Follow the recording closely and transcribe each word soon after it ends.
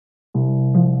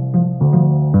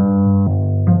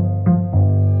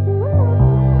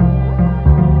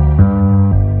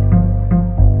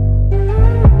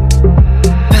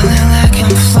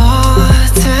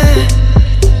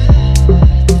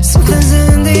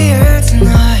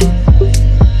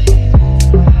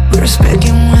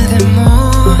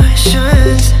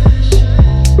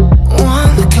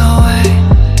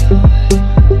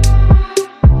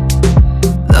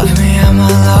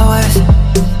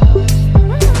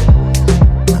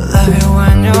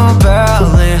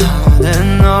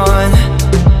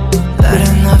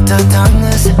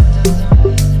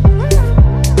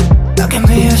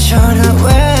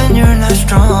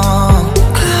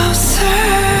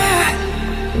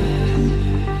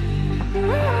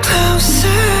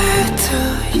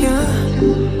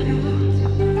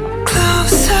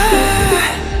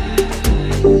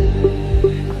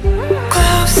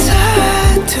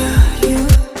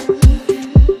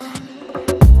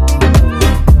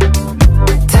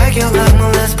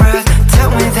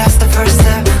that's the first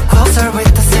step. Closer with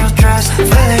the silk dress,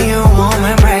 feeling you warm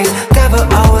embrace. Devil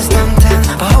always tempting,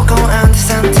 but who gon' end the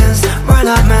sentence? We're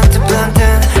not meant to blend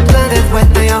in, blended with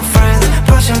your friends,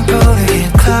 pushing through